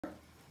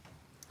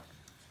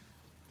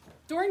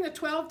During the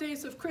 12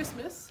 days of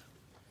Christmas,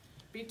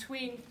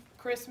 between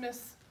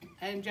Christmas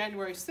and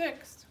January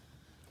 6th,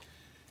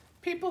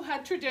 people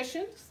had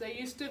traditions. They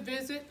used to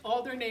visit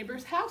all their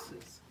neighbors'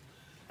 houses.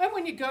 And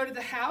when you go to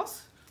the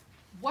house,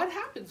 what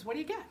happens? What do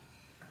you get?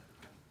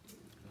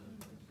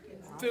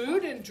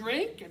 Food and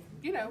drink and,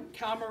 you know,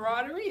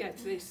 camaraderie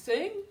as they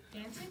sing.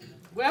 Dancing?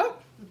 Well,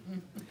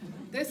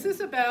 this is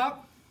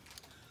about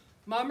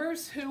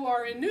mummers who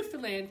are in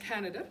Newfoundland,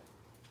 Canada.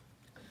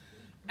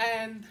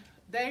 And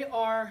they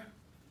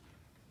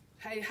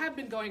have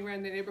been going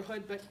around the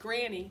neighborhood, but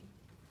Granny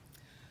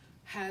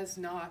has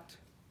not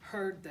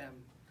heard them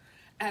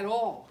at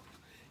all.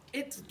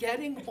 It's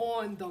getting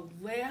on the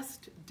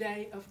last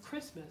day of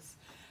Christmas,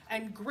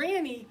 and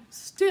Granny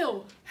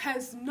still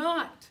has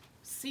not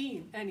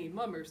seen any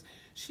mummers.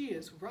 She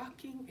is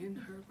rocking in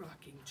her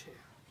rocking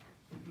chair.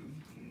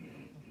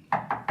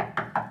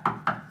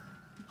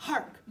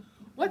 Hark!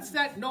 What's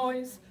that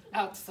noise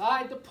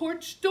outside the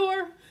porch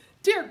door?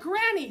 Dear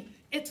Granny,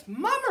 it's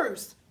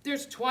mummers!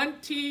 There's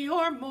 20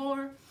 or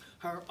more.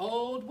 Her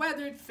old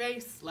weathered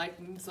face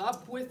lightens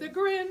up with a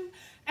grin.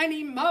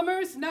 Any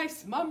mummers,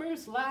 nice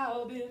mummers,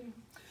 loud in.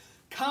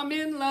 Come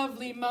in,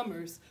 lovely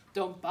mummers,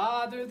 don't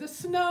bother the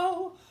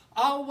snow.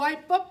 I'll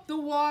wipe up the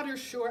water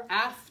sure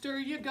after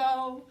you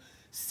go.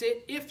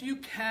 Sit if you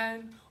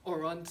can,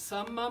 or on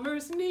some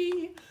mummer's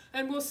knee,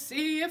 and we'll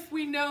see if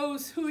we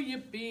knows who you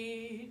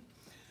be.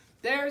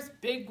 There's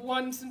big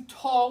ones and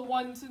tall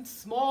ones and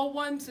small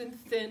ones and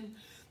thin.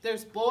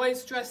 There's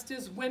boys dressed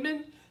as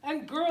women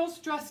and girls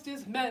dressed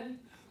as men,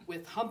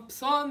 with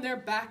humps on their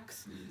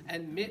backs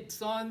and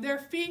mitts on their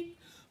feet.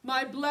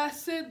 My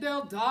blessed,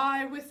 they'll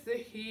die with the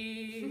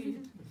heat.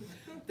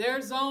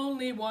 There's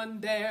only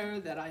one there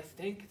that I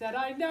think that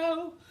I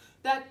know,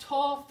 that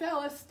tall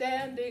fella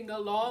standing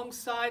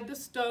alongside the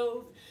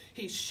stove.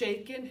 He's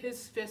shaking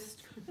his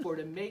fist for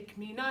to make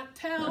me not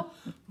tell.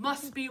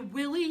 Must be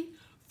Willie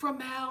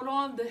from out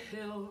on the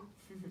hill.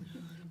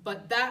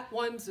 But that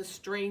one's a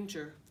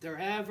stranger. There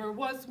ever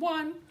was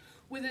one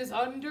with his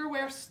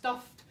underwear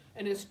stuffed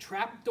and his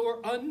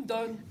trapdoor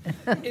undone.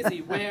 Is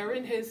he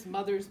wearing his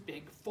mother's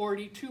big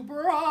 42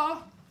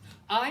 bra?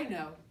 I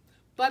know,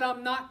 but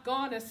I'm not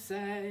gonna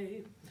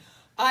say.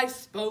 I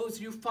suppose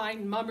you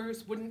fine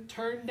mummers wouldn't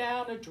turn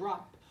down a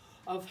drop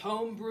of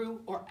homebrew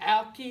or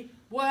alky,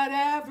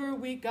 whatever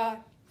we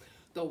got.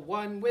 The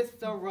one with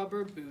the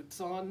rubber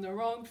boots on the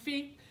wrong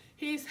feet,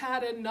 he's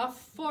had enough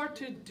for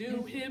to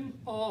do him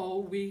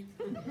all week.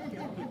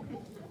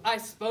 I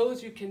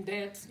suppose you can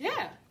dance.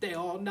 Yeah, they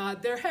all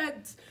nod their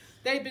heads.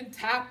 They've been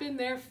tapping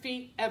their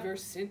feet ever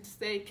since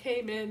they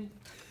came in.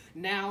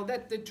 Now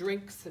that the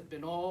drinks have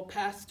been all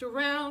passed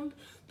around,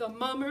 the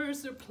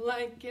mummers are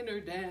planking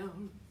her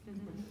down.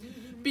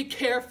 Be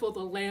careful the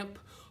lamp,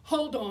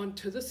 hold on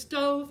to the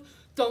stove.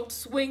 Don't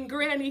swing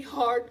Granny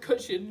hard,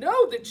 'cause you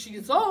know that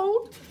she's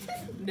old.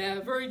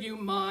 Never you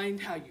mind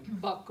how you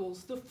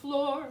buckles the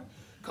floor,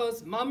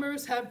 'cause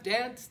mummers have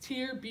danced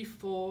here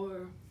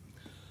before.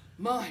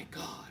 My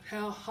God,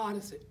 how hot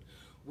is it?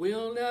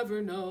 We'll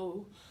never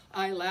know.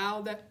 I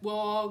allow that we'll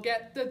all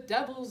get the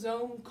devil's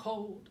own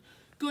cold.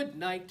 Good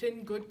night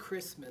and good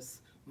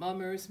Christmas,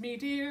 mummers me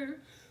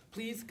dear.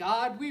 Please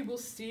God, we will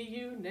see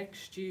you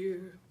next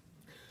year.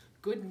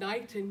 Good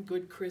night and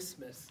good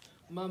Christmas,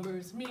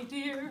 mummers me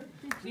dear.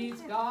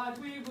 Please God,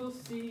 we will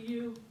see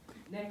you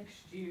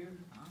next year.